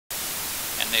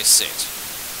this set.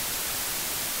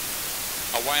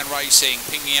 Away and racing,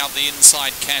 pinging out the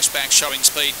inside, Cashback showing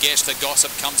speed. Guess the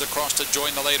Gossip comes across to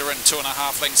join the leader and 2.5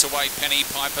 lengths away. Penny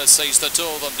Piper sees the two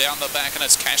of them down the back, and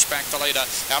it's Cashback the leader.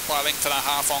 Out by 1.5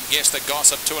 lengths on Guess the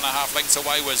Gossip. 2.5 lengths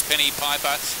away was Penny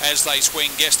Piper as they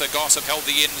swing. Guess the Gossip held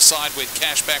the inside with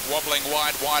Cashback wobbling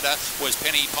wide. Wider was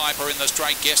Penny Piper in the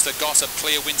straight. Guess the Gossip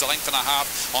clear, wins 1.5 lengths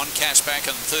on Cashback,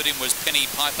 and third in was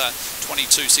Penny Piper.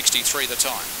 22.63 the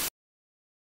time.